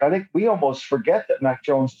perfect. I think we almost forget that Mac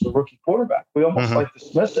Jones is a rookie quarterback. We almost like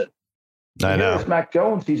dismiss it. I know. Here's Mac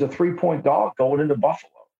Jones. He's a 3-point dog going into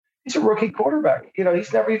Buffalo. He's a rookie quarterback.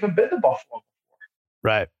 He's never even been to Buffalo.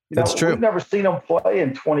 Right. That's true. We've never seen him play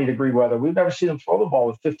in 20-degree weather. We've never seen him throw the ball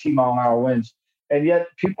with 15-mile-an-hour winds. And yet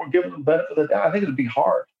people are giving him the benefit of the doubt. I think it'd be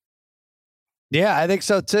hard. Yeah, I think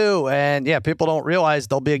so too. And yeah, people don't realize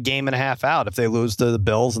they'll be a game and a half out if they lose to the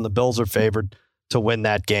Bills, and the Bills are favored to win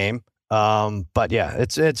that game. But yeah,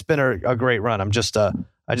 it's been a great run.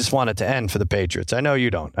 I just want it to end for the Patriots. I know you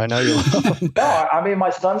don't. I know you love them. No, I mean, my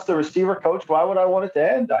son's the receiver coach. Why would I want it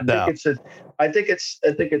to end? I think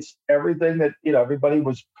it's everything that, everybody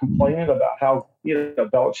was complaining about how,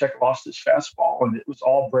 Belichick lost his fastball and it was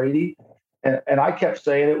all Brady. And I kept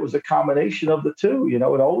saying it was a combination of the two. It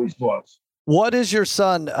always was. What is your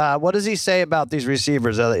son? What does he say about these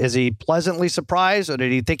receivers? Is he pleasantly surprised, or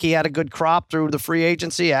did he think he had a good crop through the free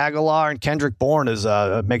agency? Aguilar and Kendrick Bourne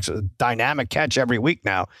makes a dynamic catch every week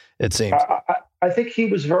now, it seems. I think he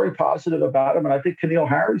was very positive about him, and I think N'Keal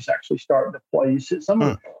Harry's actually starting to play.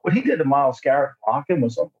 What he did to Myles Garrett blocking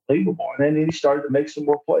was unbelievable, and then he started to make some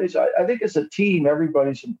more plays. I think as a team,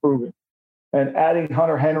 everybody's improving, and adding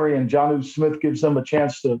Hunter Henry and Jonnu Smith gives them a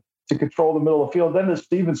chance to control the middle of the field. Then the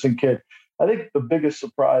Stevenson kid. I think the biggest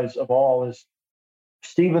surprise of all is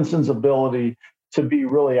Stevenson's ability to be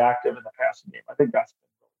really active in the passing game. I think that's been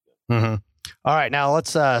really good. Mm-hmm. All right, now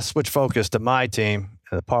let's switch focus to my team,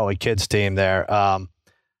 the Parlay Kids team there.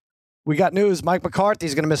 We got news. Mike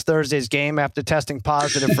McCarthy's going to miss Thursday's game after testing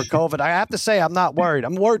positive for COVID. I have to say, I'm not worried.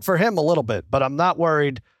 I'm worried for him a little bit, but I'm not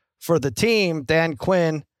worried for the team. Dan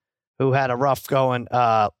Quinn, who had a rough going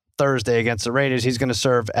Thursday against the Raiders, he's going to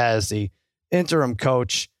serve as the interim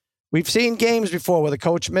coach. We've seen games before where the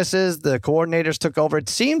coach misses, the coordinators took over. It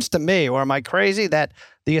seems to me, or am I crazy, that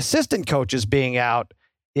the assistant coaches being out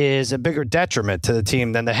is a bigger detriment to the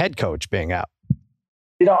team than the head coach being out?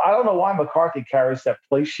 I don't know why McCarthy carries that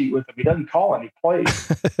play sheet with him. He doesn't call any plays.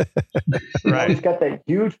 Right. He's got that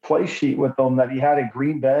huge play sheet with him that he had in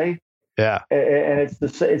Green Bay. Yeah. And it's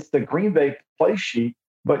the Green Bay play sheet,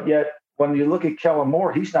 but yet when you look at Kellen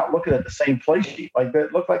Moore, he's not looking at the same play sheet. Like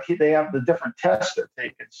that look like they have the different tests they're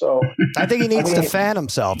taking. So I think he needs to fan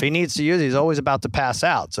himself. He needs to use. He's always about to pass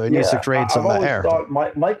out, so he needs to create some air.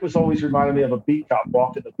 Mike was always reminding me of a beat cop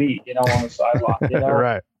walking the beat, on the sideline.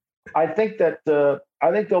 Right. I think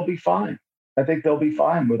they'll be fine. I think they'll be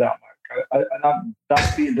fine without Mike. I'm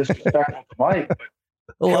not being disrespectful to Mike, but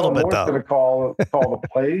a little bit though. Going to call the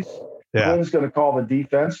plays. Yeah. Quinn's going to call the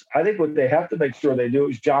defense. I think what they have to make sure they do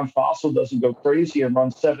is John Fossil doesn't go crazy and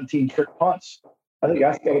run 17 trick punts. I think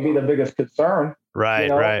that's going to be the biggest concern.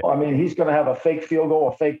 Right, right. I mean, he's going to have a fake field goal,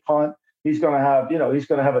 a fake punt. He's going to have,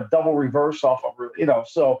 a double reverse off of,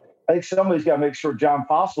 So I think somebody's got to make sure John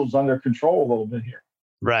Fossil's under control a little bit here.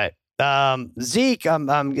 Right. Zeke,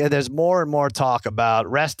 there's more and more talk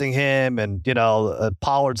about resting him, and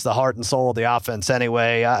Pollard's the heart and soul of the offense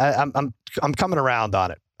anyway. I'm coming around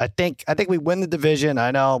on it. I think we win the division. I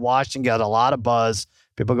know Washington got a lot of buzz,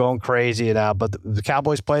 people going crazy now, but the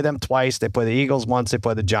Cowboys play them twice. They play the Eagles once. They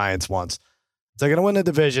play the Giants once. If they're going to win the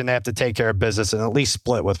division, they have to take care of business and at least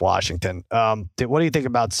split with Washington. What do you think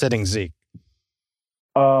about sitting Zeke?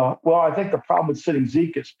 Well, I think the problem with sitting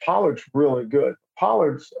Zeke is Pollard's really good.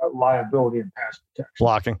 Pollard's a liability in pass protection.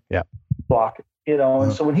 Blocking, yeah. Blocking,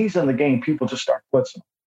 and so when he's in the game, people just start blitzing.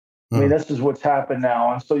 I mean, this is what's happened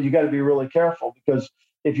now. And so you got to be really careful, because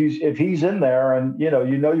if he's in there and, you're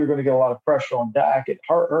going to get a lot of pressure on Dak, it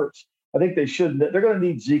hurts. I think they're going to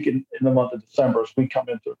need Zeke in the month of December as we come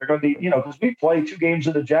into it. They're going to need, because we play 2 games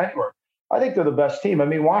into January. I think they're the best team. I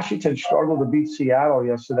mean, Washington struggled to beat Seattle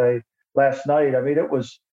last night. I mean, it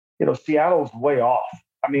was, Seattle's way off.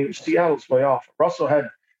 Seattle's way off. Russell had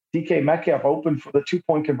DK Metcalf open for the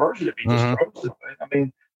 2-point conversion if he just throws it. I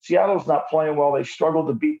mean, Seattle's not playing well. They struggled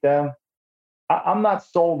to beat them. I'm not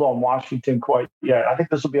sold on Washington quite yet. I think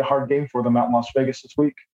this will be a hard game for them out in Las Vegas this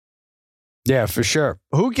week. Yeah, for sure.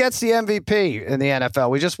 Who gets the MVP in the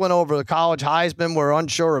NFL? We just went over the college Heisman. We're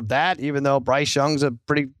unsure of that, even though Bryce Young's a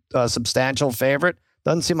pretty substantial favorite.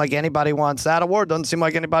 Doesn't seem like anybody wants that award. Doesn't seem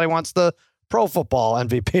like anybody wants the Pro Football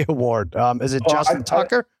MVP award. Is it Justin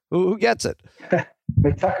Tucker? Who gets it?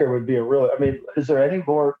 Tucker would be is there any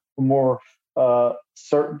more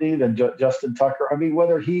certainty than Justin Tucker? I mean,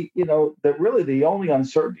 whether he, that really the only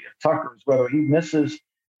uncertainty of Tucker is whether he misses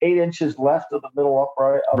 8 inches left of the middle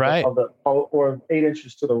upright or 8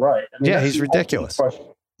 inches to the right. I mean, he's ridiculous.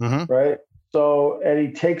 Right? So, and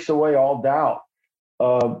he takes away all doubt.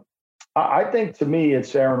 I think, to me,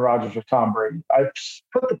 it's Aaron Rodgers or Tom Brady. I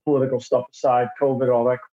put the political stuff aside, COVID, all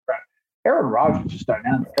that crap. Aaron Rodgers is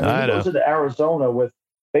dynamic. He goes into Arizona with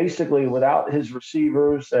basically without his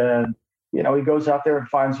receivers, and he goes out there and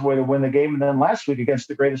finds a way to win the game. And then last week against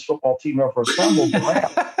the greatest football team ever assembled, the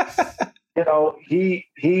Rams, he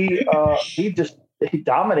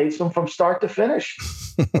dominates them from start to finish.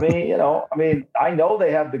 I know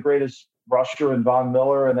they have the greatest rusher in Von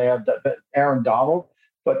Miller and they have Aaron Donald,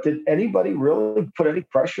 but did anybody really put any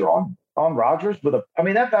pressure on Rodgers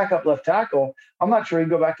that backup left tackle? I'm not sure he'd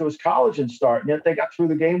go back to his college and start, and yet they got through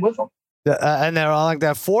the game with him. And they're all like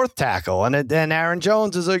that fourth tackle, and Aaron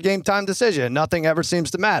Jones is a game time decision. Nothing ever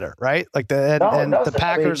seems to matter, right? Like the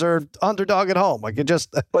Packers are underdog at home. Like it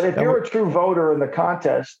just. But if you're a true voter in the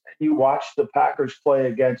contest, and you watch the Packers play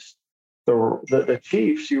against the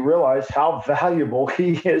Chiefs, you realize how valuable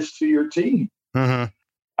he is to your team.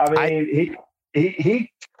 Mm-hmm.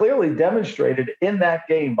 He clearly demonstrated in that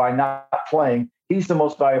game by not playing. He's the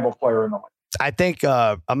most valuable player in the league. I think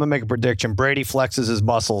I'm going to make a prediction. Brady flexes his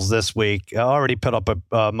muscles this week. Already put up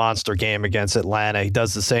a monster game against Atlanta. He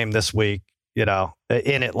does the same this week,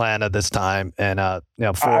 in Atlanta this time. And, 5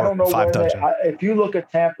 touchdowns. If you look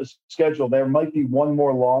at Tampa's schedule, there might be one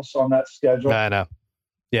more loss on that schedule. I know.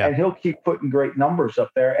 Yeah. And he'll keep putting great numbers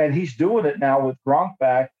up there. And he's doing it now with Gronk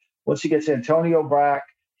back. Once he gets Antonio back,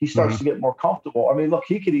 he starts to get more comfortable. Look,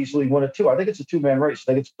 he could easily win it too. I think it's a 2-man race.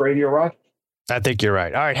 I think it's Brady or Rodgers. I think you're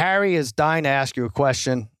right. All right, Harry is dying to ask you a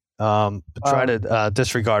question. Try to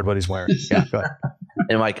disregard what he's wearing. Yeah, go ahead.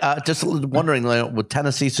 And Mike, just wondering, with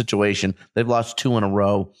Tennessee's situation, they've lost 2 in a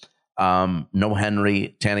row. No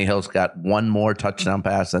Henry. Tannehill's got one more touchdown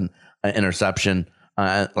pass and an interception.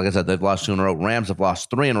 Like I said, they've lost 2 in a row. Rams have lost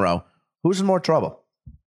 3 in a row. Who's in more trouble?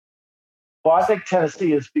 Well, I think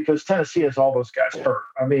Tennessee is, because Tennessee has all those guys hurt.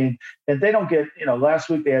 And they don't get, last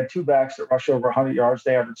week they had 2 backs that rush over 100 yards.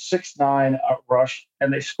 They averaged 6.9 rush,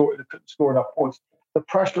 and they couldn't score enough points. The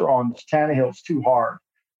pressure on Tannehill is too hard.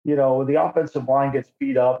 The offensive line gets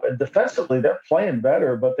beat up, and defensively they're playing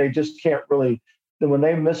better, but they just can't really. When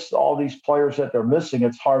they miss all these players that they're missing,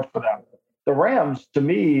 it's hard for them. The Rams, to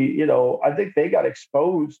me, I think they got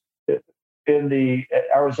exposed in the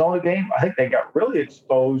Arizona game. I think they got really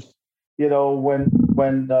exposed.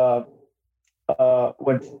 When the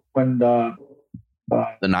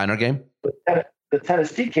Niner game, the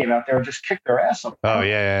Tennessee came out there and just kicked their ass up. Oh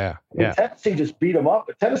yeah. Tennessee just beat them up,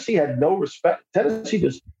 but Tennessee had no respect. Tennessee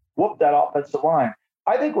just whooped that offensive line.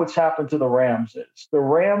 I think what's happened to the Rams is the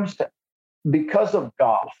Rams, because of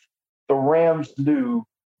Goff, the Rams knew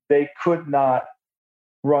they could not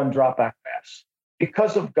run drop back pass.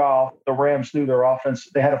 Because of Goff, the Rams knew their offense.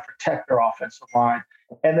 They had to protect their offensive line,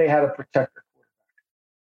 and they had to protect their quarterback.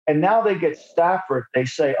 And now they get Stafford. They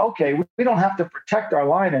say, okay, we don't have to protect our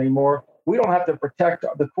line anymore. We don't have to protect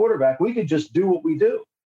the quarterback. We could just do what we do.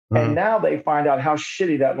 Mm-hmm. And now they find out how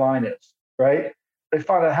shitty that line is, right? They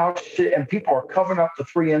find out how shitty, and people are covering up the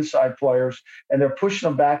 3 inside players, and they're pushing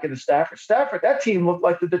them back into Stafford. That team looked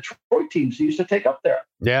like the Detroit teams he used to take up there.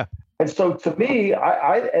 Yeah. And so to me,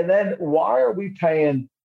 and then why are we paying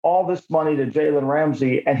all this money to Jalen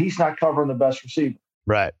Ramsey and he's not covering the best receiver?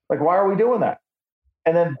 Right. Like, why are we doing that?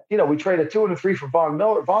 And then, we traded 2 and 3 for Von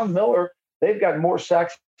Miller. Von Miller, they've got more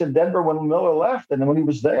sacks in Denver when Miller left than when he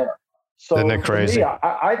was there. So isn't that crazy? To me,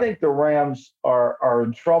 I think the Rams are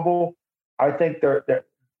in trouble. I think they're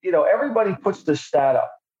everybody puts the stat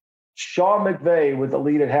up. Sean McVay with the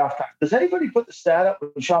lead at halftime. Does anybody put the stat up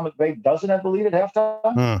when Sean McVay doesn't have the lead at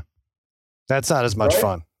halftime? That's not as much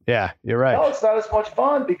fun. Yeah, you're right. No, it's not as much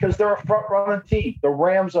fun because they're a front-running team. The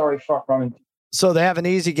Rams are a front-running team. So they have an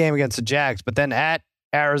easy game against the Jags, but then at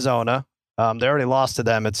Arizona, they already lost to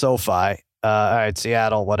them at SoFi. All right,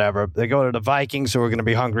 Seattle, whatever. They go to the Vikings, who are going to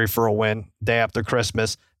be hungry for a win day after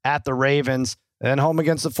Christmas, at the Ravens, and home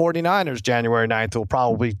against the 49ers January 9th, who will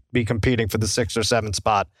probably be competing for the 6 or 7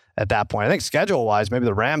 spot at that point. I think schedule-wise, maybe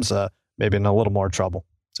the Rams maybe in a little more trouble.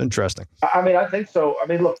 It's interesting. I think so.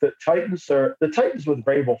 Look, the Titans with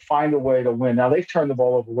Vrabel find a way to win. Now, they've turned the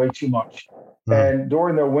ball over way too much. And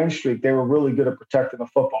during their win streak, they were really good at protecting the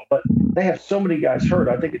football. But they have so many guys hurt.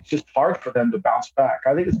 I think it's just hard for them to bounce back.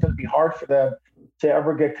 I think it's going to be hard for them to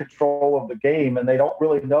ever get control of the game. And they don't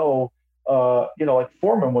really know, like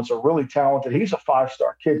Foreman was a really talented. He's a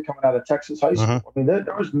 5-star kid coming out of Texas high school.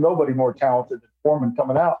 There was nobody more talented than Foreman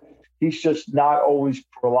coming out. He's just not always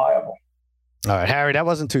reliable. All right, Harry, that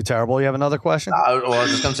wasn't too terrible. You have another question? I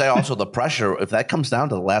was just going to say also the pressure, if that comes down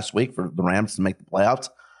to the last week for the Rams to make the playoffs,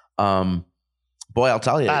 boy, I'll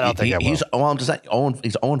tell you. I don't think he's I'm just saying,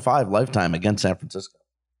 he's 0-5 lifetime against San Francisco.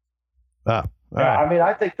 Oh, right.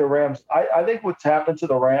 I think the Rams, I think what's happened to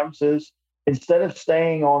the Rams is instead of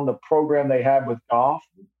staying on the program they had with Goff,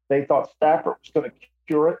 they thought Stafford was going to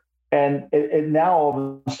cure it. And now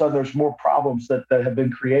all of a sudden there's more problems that have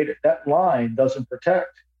been created. That line doesn't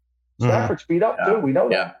protect. Stafford's beat up too. We know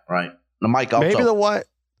that. Yeah, right. Now, Mike, also, Maybe the wife.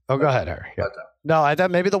 Oh, go ahead, Harry. Yeah. No, I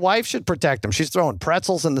thought maybe the wife should protect him. She's throwing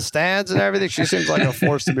pretzels in the stands and everything. She seems like a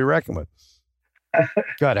force to be reckoned with.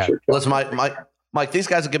 Go ahead, Harry. Listen, Mike, these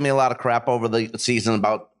guys are giving me a lot of crap over the season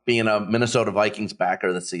about being a Minnesota Vikings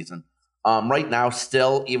backer this season. Right now,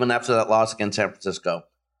 still, even after that loss against San Francisco,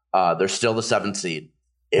 they're still the 7th seed.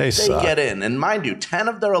 If they get in, and mind you, 10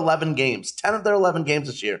 of their 11 games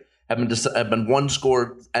this year have been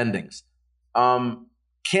one-score endings.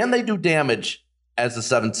 Can they do damage as the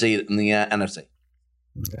 7th seed in the NFC?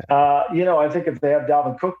 I think if they have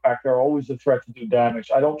Dalvin Cook back, they're always a threat to do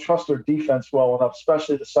damage. I don't trust their defense well enough,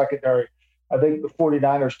 especially the secondary. I think the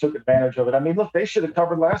 49ers took advantage of it. I mean, look, they should have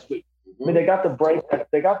covered last week. I mean, they got the break that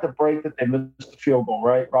they missed the field goal,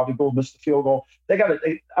 right? Robbie Gould missed the field goal.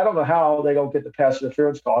 I don't know how they don't get the pass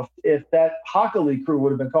interference call. If that Hockley crew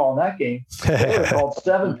would have been calling that game, they would have called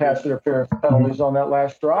 7 pass interference penalties on that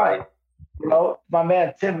last drive. My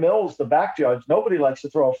man Tim Mills, the back judge, nobody likes to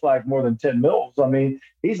throw a flag more than Tim Mills. I mean,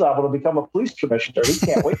 he's liable to become a police commissioner. He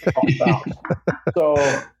can't wait to call fouls. So,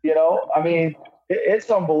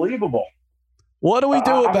 it's unbelievable. What do we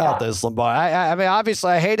do about this, Lombardi? I mean, obviously,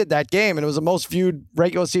 I hated that game, and it was the most viewed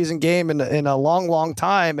regular season game in a long, long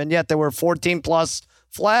time, and yet there were 14-plus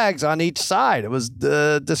flags on each side. It was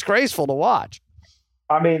disgraceful to watch.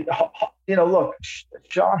 I mean, look,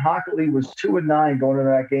 Sean Hockley was 2-9 going into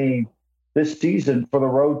that game this season for the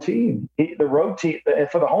road team. The road team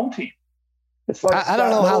for the home team. It's like I don't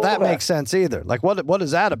know how that makes sense either. Like, what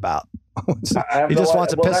is that about? He just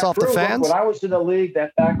wants to piss off the fans? When I was in the league,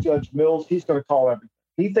 that back judge Mills, he's going to call everything.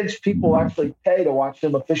 He thinks people actually pay to watch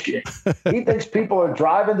him officiate. He thinks people are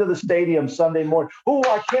driving to the stadium Sunday morning. Oh,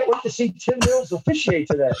 I can't wait to see Tim Mills officiate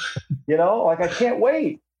today. I can't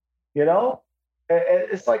wait.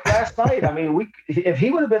 It's like last night. I mean, if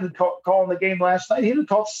he would have been calling the game last night, he would have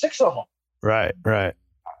called 6 of them. Right.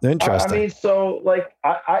 Interesting. I mean, so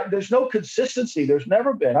there's no consistency. There's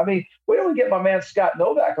never been. I mean, where do we get my man Scott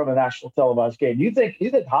Novak on a national televised game? You think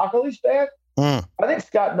Hockley's bad? I think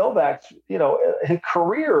Scott Novak's, his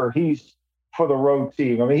career, he's for the road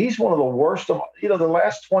team. I mean, he's one of the worst of, the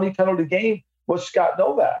last 20 penalty game was Scott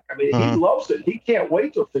Novak. I mean, he loves it. He can't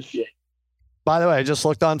wait to officiate. By the way, I just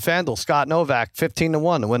looked on FanDuel. Scott Novak,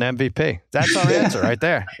 15-1 to win MVP. That's our answer right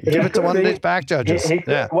there. Give it to one of these back judges.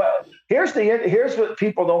 Well, here's what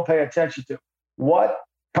people don't pay attention to. What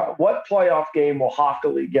playoff game will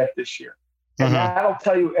Hockley get this year? And that'll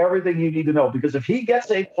tell you everything you need to know. Because if he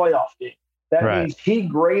gets a playoff game, that means he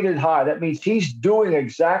graded high. That means he's doing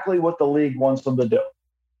exactly what the league wants him to do.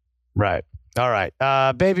 Right. All right.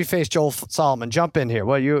 Babyface Joel Solomon, jump in here.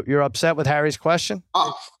 Well, you're upset with Harry's question?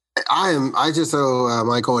 I just owe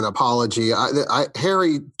Michael an apology.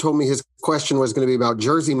 Harry told me his question was going to be about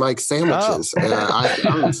Jersey Mike sandwiches.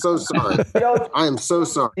 I'm so sorry. I am so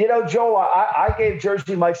sorry. Joel, I gave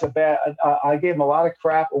Jersey Mike's I gave him a lot of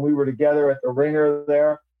crap when we were together at the Ringer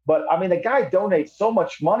there. But I mean, the guy donates so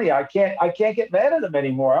much money. I can't get mad at him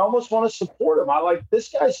anymore. I almost want to support him. This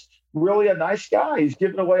guy's really a nice guy. He's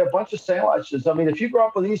giving away a bunch of sandwiches. I mean, if you grew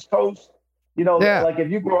up with East Coast, like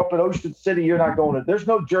if you grew up in Ocean City, you're not going to. There's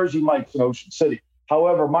no Jersey Mike's in Ocean City.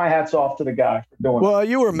 However, my hat's off to the guy for doing it. Well,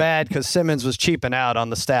 you were mad because Simmons was cheaping out on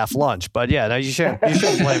the staff lunch, but yeah, no, you shouldn't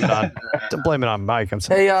blame it on Mike. I'm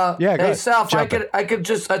saying. Hey, South, I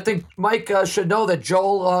think Mike should know that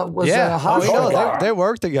Joel was a house show. They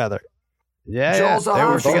work together. Yeah, Joel's a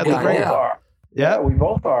house show guy. Yeah, we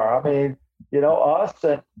both are. I mean, us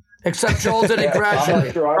and except Joel didn't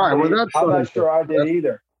graduate. I'm not sure I did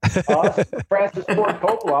either. Francis Ford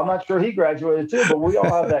Coppola, I'm not sure he graduated too, but we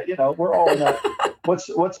all have that. We're all in that.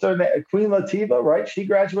 What's their name? Queen Latifah, right? She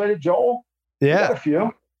graduated. Joel. Yeah, a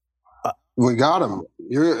few. We got him.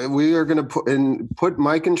 We are going to put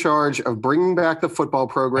Mike in charge of bringing back the football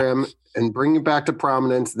program and bringing it back to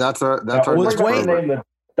prominence. That's our name. The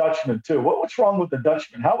Dutchman too. What's wrong with the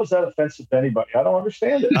Dutchman? How was that offensive to anybody? I don't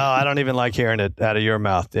understand it. Oh, I don't even like hearing it out of your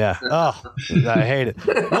mouth. Yeah. Oh, I hate it.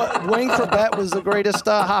 Wayne Corbett was the greatest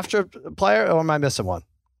Hofstra player, or am I missing one?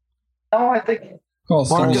 No, I think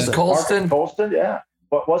Marcus Colston, yeah.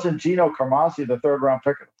 But wasn't Gino Carmazzi the 3rd round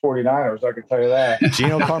pick of the 49ers? I can tell you that.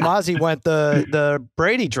 Gino Carmazzi went the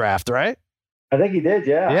Brady draft, right? I think he did,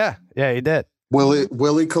 yeah. Yeah, he did.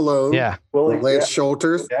 Willie Colon. Yeah. Lance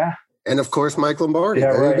Schulters. Yeah. And of course, Mike Lombardi.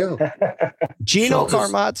 Yeah, there you go. Gino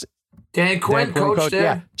Carmazzi. Dan Quinn coached there.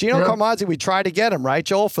 Yeah. Gino Carmazzi, we tried to get him, right,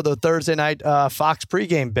 Joel, for the Thursday night Fox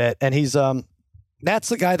pregame bit. And he's that's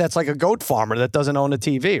the guy that's like a goat farmer that doesn't own a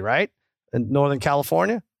TV, right? In Northern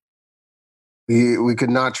California. We could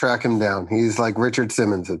not track him down. He's like Richard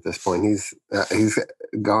Simmons at this point. He's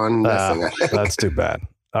gone missing. I think. That's too bad.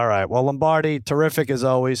 All right. Well, Lombardi, terrific as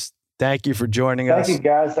always. Thank you for joining us. Thank you,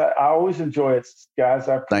 guys. I always enjoy it, guys.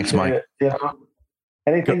 I appreciate Thanks, Mike. it. You know,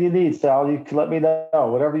 anything you need, Sal, you can let me know.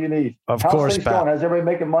 Whatever you need. Of How's course, things Pat. going? Has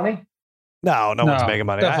everybody making money? No one's making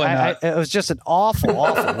money. It was just an awful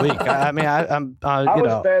week. I'm I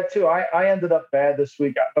was bad too. I ended up bad this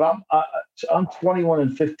week, but I'm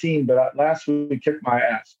 21-15. But last week we kicked my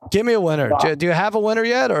ass. Give me a winner. Do you have a winner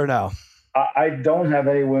yet or no? I don't have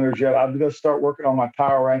any winners yet. I'm going to start working on my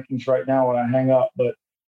power rankings right now when I hang up. But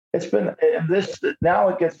it's been this now.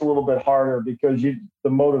 It gets a little bit harder because the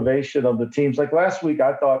motivation of the teams. Like last week,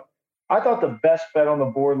 I thought the best bet on the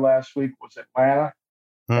board last week was Atlanta.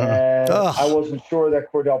 And I wasn't sure that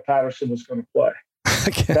Cordell Patterson was going to play.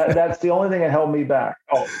 That's the only thing that held me back.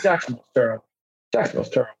 Oh, Jacksonville's terrible.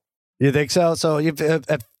 You think so? So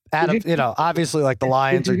obviously, like the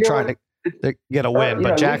Lions are trying to get a win,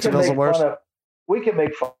 but Jacksonville's the worst. We can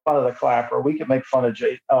make fun of the Clapper. We can make fun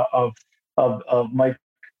of Mike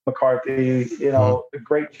McCarthy. The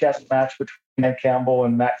great chess match between Dan Campbell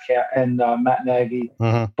and Matt Nagy.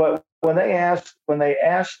 Mm-hmm. But when they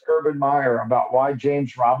asked Urban Meyer about why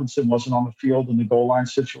James Robinson wasn't on the field in the goal line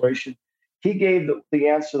situation, he gave the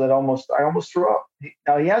answer that I almost threw up.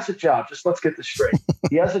 Now he has a job. Just let's get this straight.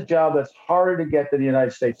 He has a job that's harder to get than the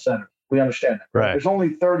United States Senate. We understand that. Right. There's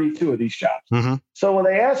only 32 of these jobs. Mm-hmm. So when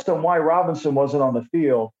they asked him why Robinson wasn't on the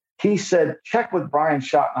field, he said, check with Brian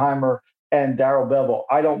Schottenheimer and Darrell Bevell.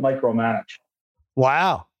 I don't micromanage.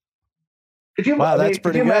 Wow. Could you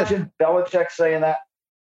imagine Belichick saying that?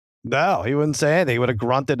 No, he wouldn't say anything. He would have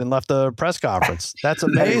grunted and left the press conference. That's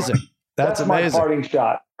amazing. That's amazing. My parting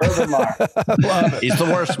shot. Urban Meyer. He's the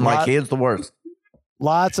worst, Mike. He is the worst.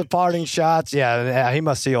 Lots of parting shots. Yeah, he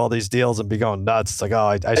must see all these deals and be going nuts. It's like,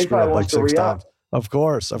 oh, I screwed up like 6 times. Of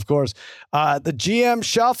course. The GM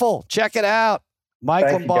Shuffle. Check it out.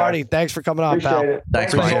 Mike Lombardi, thanks for coming on, pal. It.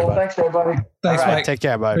 Thanks, Mike. Thanks, everybody. Thanks, Mike. Take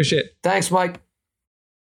care, buddy. Appreciate it. Thanks, Mike.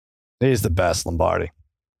 He's the best, Lombardi.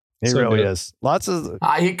 He really is. Lots of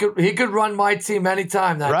he could run my team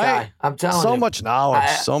anytime. That guy, I'm telling you, so much knowledge.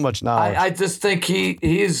 I just think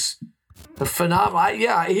he's a phenomenal.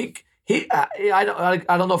 I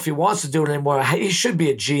don't know if he wants to do it anymore. He should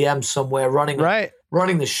be a GM somewhere, running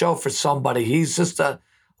the show for somebody. He's just a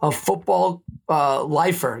football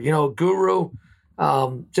lifer, guru.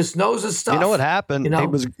 Just knows his stuff. You know what happened?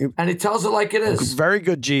 And he tells it like it is. Very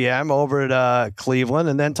good GM over at Cleveland.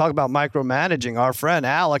 And then talk about micromanaging. Our friend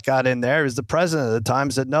Alec got in there. He was the president at the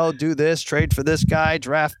time. Said, no, do this, trade for this guy,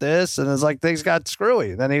 draft this. And it's like things got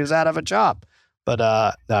screwy. Then he was out of a job. But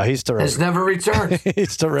no, he's terrific. He's never returned.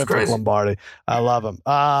 He's terrific, Lombardi. I love him.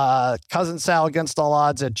 Cousin Sal against all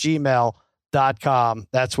odds at gmail.com.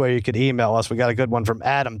 That's where you could email us. We got a good one from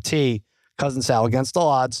Adam T. Cousin Sal against all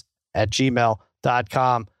odds at gmail.com.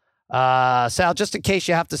 Sal, just in case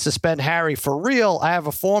you have to suspend Harry for real, I have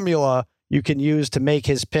a formula you can use to make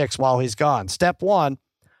his picks while he's gone. Step 1,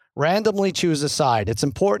 randomly choose a side. It's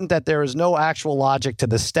important that there is no actual logic to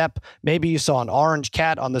the step. Maybe you saw an orange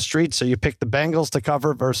cat on the street, so you picked the Bengals to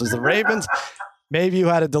cover versus the Ravens. Maybe you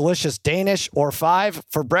had a delicious Danish or 5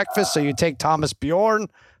 for breakfast, so you take Thomas Bjorn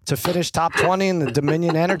to finish top 20 in the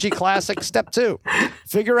Dominion Energy Classic. Step 2,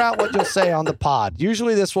 figure out what you'll say on the pod.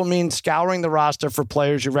 Usually this will mean scouring the roster for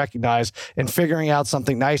players you recognize and figuring out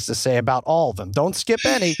something nice to say about all of them. Don't skip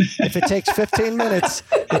any. If it takes 15 minutes,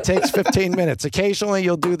 it takes 15 minutes. Occasionally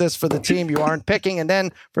you'll do this for the team you aren't picking, and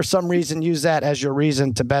then for some reason use that as your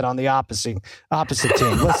reason to bet on the opposite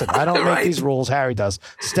team. Listen, I don't make these rules. Harry does.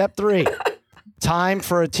 Step 3, time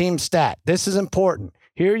for a team stat. This is important.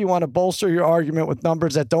 Here, you want to bolster your argument with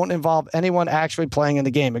numbers that don't involve anyone actually playing in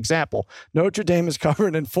the game. Example, Notre Dame is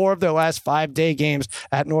covered in 4 of their last 5-day games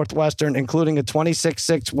at Northwestern, including a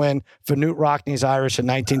 26-6 win for Knute Rockne's Irish in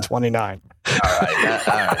 1929. All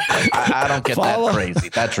right. I don't get that crazy.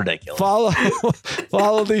 That's ridiculous.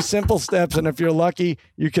 Follow these simple steps, and if you're lucky,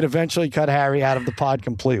 you could eventually cut Harry out of the pod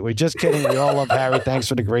completely. Just kidding. We all love Harry. Thanks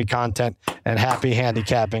for the great content, and happy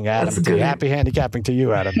handicapping, Adam T. Happy handicapping to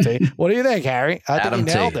you, Adam T. What do you think, Harry? I think he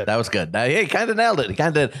nailed it. That was good. He kind of nailed it. He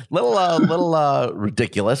kind of little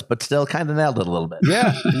ridiculous, but still kind of nailed it a little bit.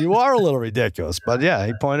 Yeah, you are a little ridiculous, but yeah,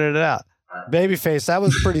 he pointed it out. Babyface, that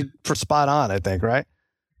was pretty spot on, I think, right?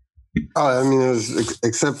 Oh, I mean, it was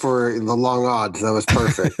except for the long odds. That was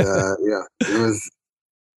perfect. Yeah, it was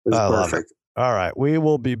perfect. All right, we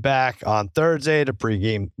will be back on Thursday to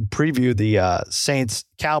preview the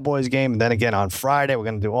Saints-Cowboys game, and then again on Friday we're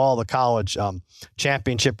going to do all the college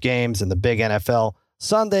championship games and the big NFL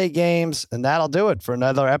Sunday games, and that'll do it for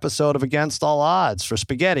another episode of Against All Odds. For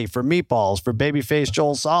Spaghetti, for Meatballs, for Babyface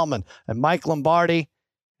Joel Solomon, and Mike Lombardi,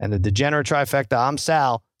 and the Degenerate Trifecta, I'm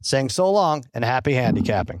Sal. saying so long and happy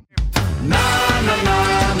handicapping. Na